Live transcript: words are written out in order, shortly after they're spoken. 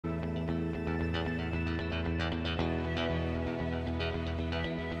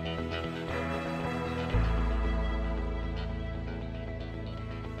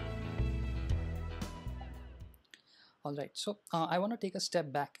All right. So I want to take a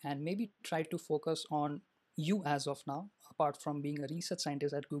step back and maybe try to focus on you as of now, apart from being a research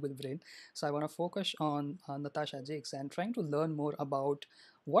scientist at Google Brain. So I want to focus on Natasha Jaques and trying to learn more about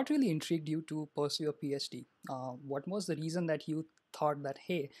what really intrigued you to pursue a PhD. What was the reason that you thought that,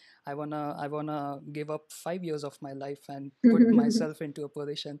 hey, I wanna give up 5 years of my life and put myself into a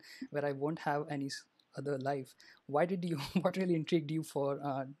position where I won't have any other life? Why did you? What really intrigued you for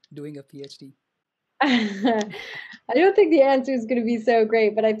doing a PhD? I don't think the answer is going to be so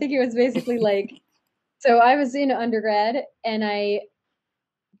great, but I think it was basically like, so I was in undergrad and I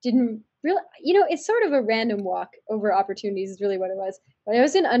didn't really, it's sort of a random walk over opportunities is really what it was. When I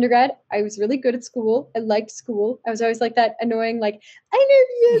was in undergrad, I was really good at school. I liked school. I was always like that annoying, like, I know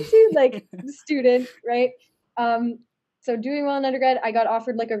the answer, like student, right? Um, so doing well in undergrad, I got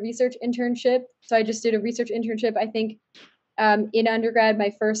offered like a research internship. So I just did a research internship. I think in undergrad,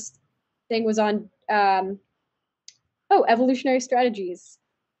 my first thing was on evolutionary strategies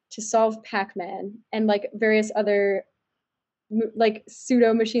to solve Pac-Man and like various other like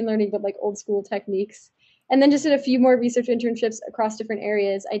pseudo machine learning, but like old school techniques. And then just did a few more research internships across different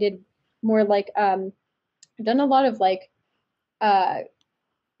areas. I did more like I've done a lot of like uh,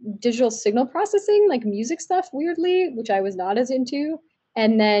 digital signal processing, like music stuff, weirdly, which I was not as into.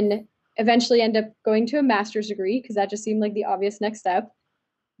 And then eventually end up going to a master's degree because that just seemed like the obvious next step.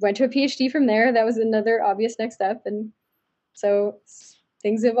 Went to a PhD from there. That was another obvious next step. And so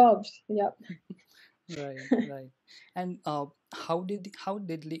things evolved. Yep. Right, right. And how did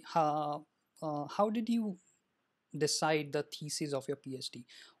you decide the thesis of your PhD?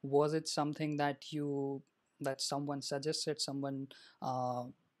 Was it something that someone suggested, someone uh,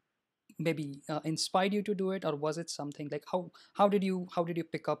 maybe inspired you to do it, or was it something like how did you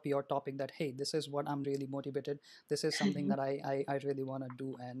pick up your topic that, hey, this is what I'm really motivated, this is something that I really want to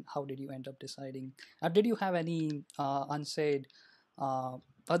do, and how did you end up deciding? Did you have any unsaid uh,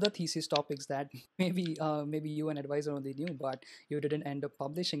 other thesis topics that maybe you and advisor only knew, but you didn't end up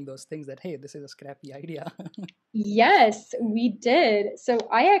publishing those things that, hey, this is a scrappy idea? Yes, we did. So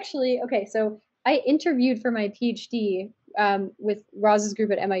I actually, okay, so I interviewed for my PhD with Roz's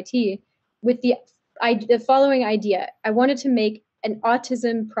group at MIT with the following idea. I wanted to make an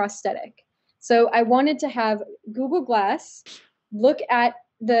autism prosthetic. So I wanted to have Google Glass look at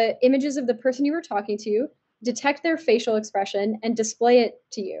the images of the person you were talking to, detect their facial expression, and display it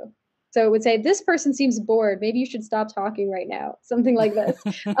to you. So it would say, "This person seems bored. Maybe you should stop talking right now." Something like this.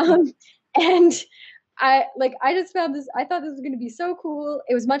 Um, and I just found this. I thought this was going to be so cool.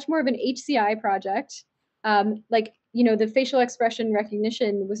 It was much more of an HCI project. The facial expression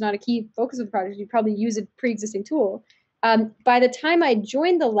recognition was not a key focus of the project. You probably use a pre-existing tool. By the time I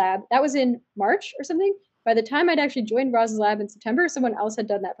joined the lab, that was in March or something. By the time I'd actually joined Roz's lab in September, someone else had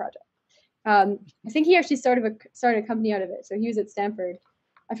done that project. I think he actually started a company out of it. So he was at Stanford.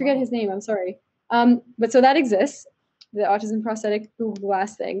 I forget Oh. his name. I'm sorry. But so that exists, the autism prosthetic Google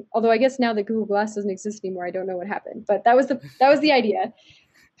Glass thing. Although I guess now that Google Glass doesn't exist anymore, I don't know what happened. But that was the idea.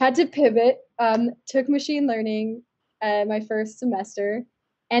 Had to pivot. Took machine learning my first semester,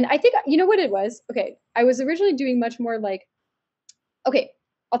 and I think you know what it was. Okay, I was originally doing much more like. Okay,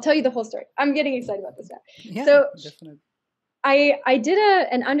 I'll tell you the whole story. I'm getting excited about this now. Yeah, So definitely. I did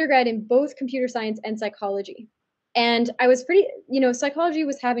an undergrad in both computer science and psychology. And I was pretty, psychology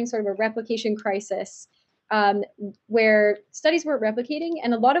was having sort of a replication crisis um, where studies weren't replicating.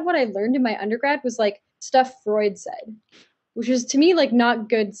 And a lot of what I learned in my undergrad was like stuff Freud said, which is to me like not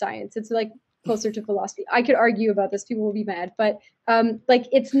good science. It's like closer to philosophy. I could argue about this, people will be mad, but like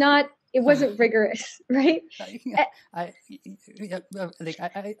it wasn't rigorous, right? Yeah, I yeah, like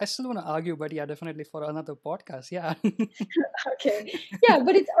I still want to argue, but yeah, definitely for another podcast. Yeah. Okay. Yeah,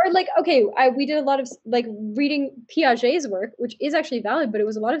 but it's or like okay, we did a lot of like reading Piaget's work, which is actually valid, but it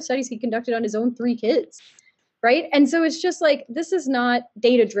was a lot of studies he conducted on his own three kids, right? And so it's just like this is not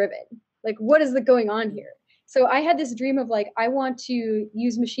data driven. Like what is the going on here? So I had this dream of like I want to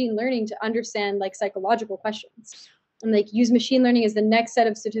use machine learning to understand like psychological questions. And like use machine learning as the next set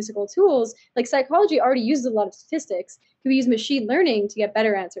of statistical tools. Like psychology already uses a lot of statistics. Can we use machine learning to get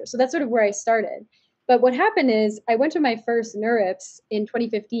better answers? So that's sort of where I started. But what happened is I went to my first NeurIPS in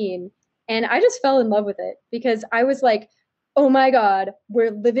 2015 and I just fell in love with it because I was like, oh my God,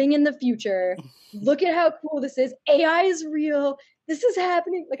 we're living in the future. Look at how cool this is. AI is real. This is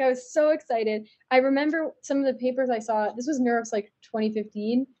happening. Like I was so excited. I remember some of the papers I saw. This was NeurIPS like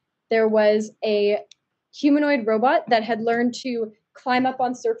 2015. There was a humanoid robot that had learned to climb up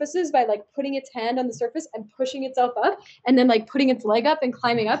on surfaces by like putting its hand on the surface and pushing itself up and then like putting its leg up and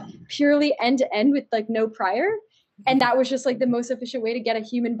climbing up purely end to end with like no prior. And that was just like the most efficient way to get a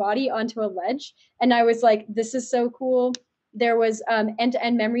human body onto a ledge. And I was like, this is so cool. There was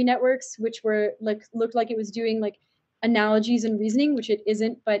end-to-end memory networks, which were like looked like it was doing like analogies and reasoning, which it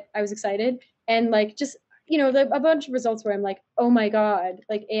isn't, but I was excited. And like just a bunch of results where I'm like, oh my god,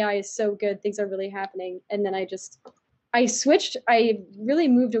 like AI is so good, things are really happening. And then I switched. I really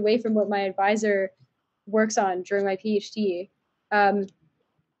moved away from what my advisor works on during my PhD.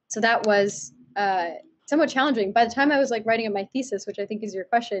 So that was somewhat challenging. By the time I was like writing up my thesis, which I think is your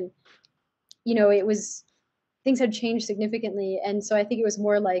question, it was things had changed significantly, and so I think it was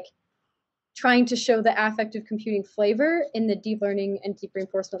more like trying to show the affective computing flavor in the deep learning and deep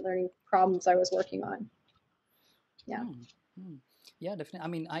reinforcement learning problems I was working on. Yeah. Yeah, definitely. I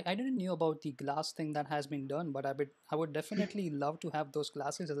mean, I didn't knew about the glass thing that has been done, but I would definitely love to have those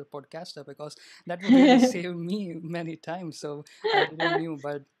glasses as a podcaster, because that would really save me many times. So I didn't knew,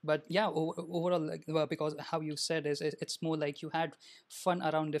 but yeah, overall, like, well, because how you said is it's more like you had fun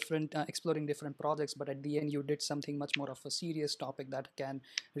around different exploring different projects, but at the end you did something much more of a serious topic that can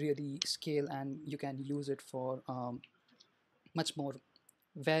really scale, and you can use it for much more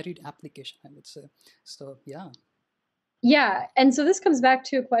varied application, I would say. So yeah. Yeah. And so this comes back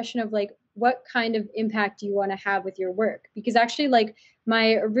to a question of like, what kind of impact do you want to have with your work? Because actually, like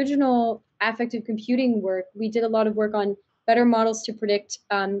my original affective computing work, we did a lot of work on better models to predict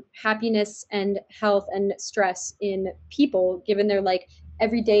happiness and health and stress in people, given their like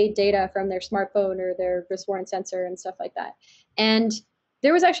everyday data from their smartphone or their wrist worn sensor and stuff like that. And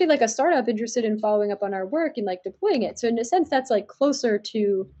there was actually like a startup interested in following up on our work and like deploying it. So in a sense, that's like closer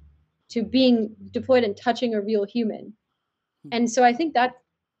to being deployed and touching a real human. And so I think that,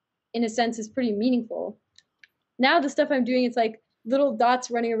 in a sense, is pretty meaningful. Now the stuff I'm doing, it's like little dots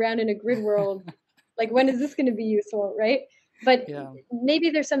running around in a grid world. Like, when is this going to be useful, right? But Yeah.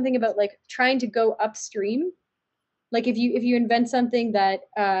 maybe there's something about like trying to go upstream. Like if you invent something that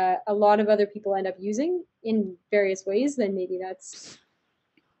a lot of other people end up using in various ways, then maybe that's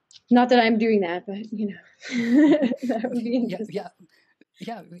not that I'm doing that, but that would be Yeah, interesting.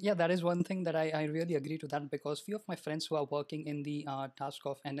 yeah, yeah, that is one thing that I really agree to that, because few of my friends who are working in the task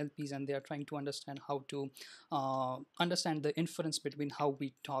of NLPs, and they are trying to understand how to understand the inference between how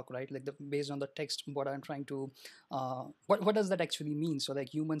we talk, right? Like based on the text, what I'm trying to what does that actually mean? So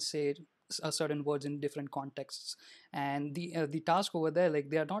like humans say certain words in different contexts, and the task over there, like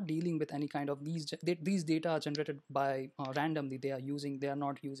they are not dealing with any kind of these data are generated by randomly. They are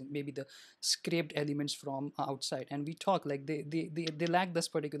not using maybe the scraped elements from outside, and we talk like they lack this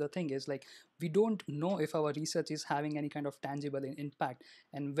particular thing, is like we don't know if our research is having any kind of tangible impact.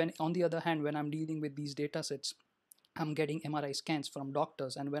 And when on the other hand, when I'm dealing with these data sets, I'm getting MRI scans from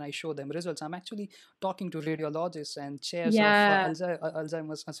doctors, and when I show them results, I'm actually talking to radiologists and chairs of Yeah.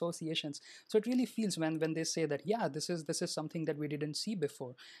 Alzheimer's associations. So it really feels when they say that, yeah, this is something that we didn't see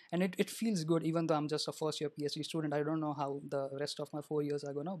before, and it feels good. Even though I'm just a first year PhD student, I don't know how the rest of my 4 years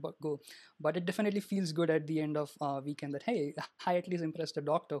are gonna go, but it definitely feels good at the end of weekend that, hey, I at least impressed a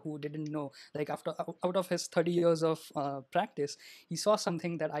doctor who didn't know. Like after out of his 30 years of practice, he saw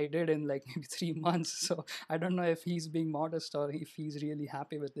something that I did in like maybe 3 months. So I don't know if he's being modest or if he's really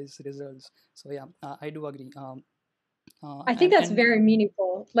happy with his results. So yeah, I do agree. I think that's And very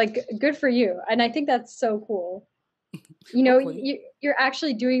meaningful. Like, good for you. And I think that's so cool. hopefully, You're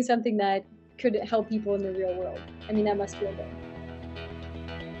actually doing something that could help people in the real world. I mean, that must feel good.